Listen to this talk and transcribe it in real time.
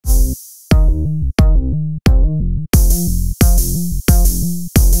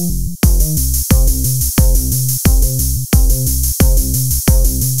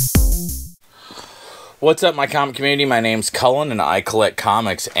What's up, my comic community? My name's Cullen, and I collect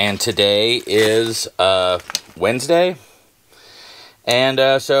comics. And today is Wednesday,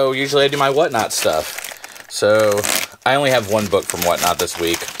 and so usually I do my Whatnot stuff. So I only have one book from Whatnot this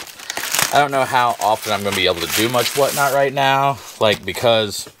week. I don't know how often I'm going to be able to do much Whatnot right now,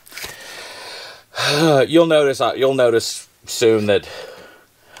 because you'll notice soon that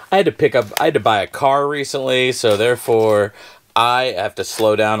I had to buy a car recently, so therefore I have to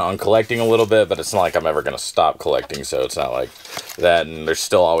slow down on collecting a little bit, but it's not like I'm ever going to stop collecting, so it's not like that, and there's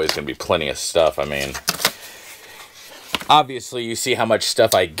still always going to be plenty of stuff. I mean, obviously you see how much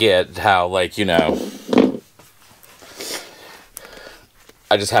stuff I get, how, I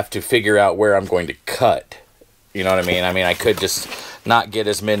just have to figure out where I'm going to cut, you know what I mean? I mean, I could just not get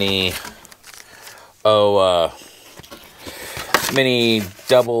as many, many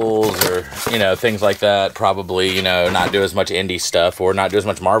doubles or, things like that. Probably, not do as much indie stuff or not do as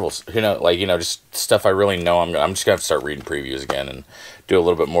much Marvels, just stuff I really know. I'm just going to start reading previews again and do a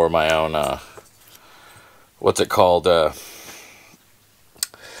little bit more of my own,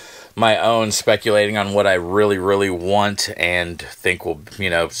 my own speculating on what I really, really want and think will,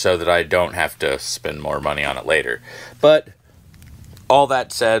 so that I don't have to spend more money on it later. But all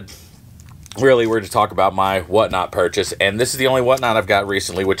that said, really, we're to talk about my Whatnot purchase, and this is the only Whatnot I've got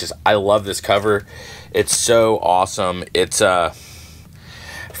recently, which is, I love this cover. It's so awesome. It's Feral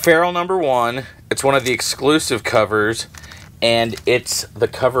 #1. It's one of the exclusive covers, and it's the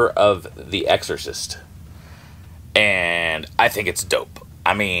cover of The Exorcist. And I think it's dope.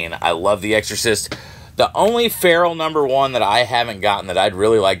 I mean, I love The Exorcist. The only Feral #1 that I haven't gotten that I'd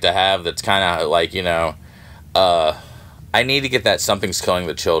really like to have, that's kind of I need to get that Something's Killing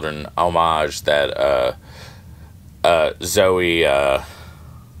the Children homage that Zoe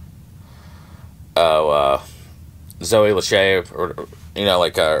Lachey,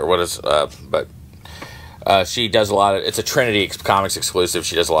 but she does a lot of, it's a Trinity Comics exclusive.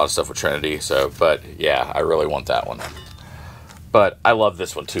 She does a lot of stuff with Trinity, but yeah, I really want that one. But I love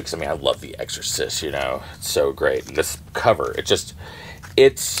this one too, because I love The Exorcist, it's so great. And this cover,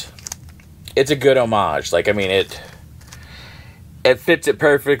 it's a good homage. It fits it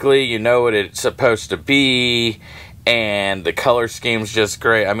perfectly. You know what it's supposed to be, and the color scheme's just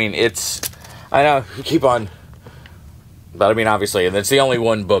great. I know, keep on, but obviously, and it's the only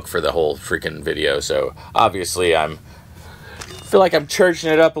one book for the whole freaking video, so obviously I feel like I'm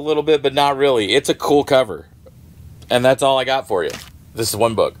churching it up a little bit, but not really. It's a cool cover, and that's all I got for you. This is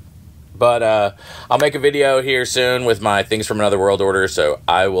one book, but I'll make a video here soon with my Things from Another World order, so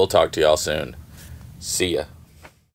I will talk to y'all soon. See ya.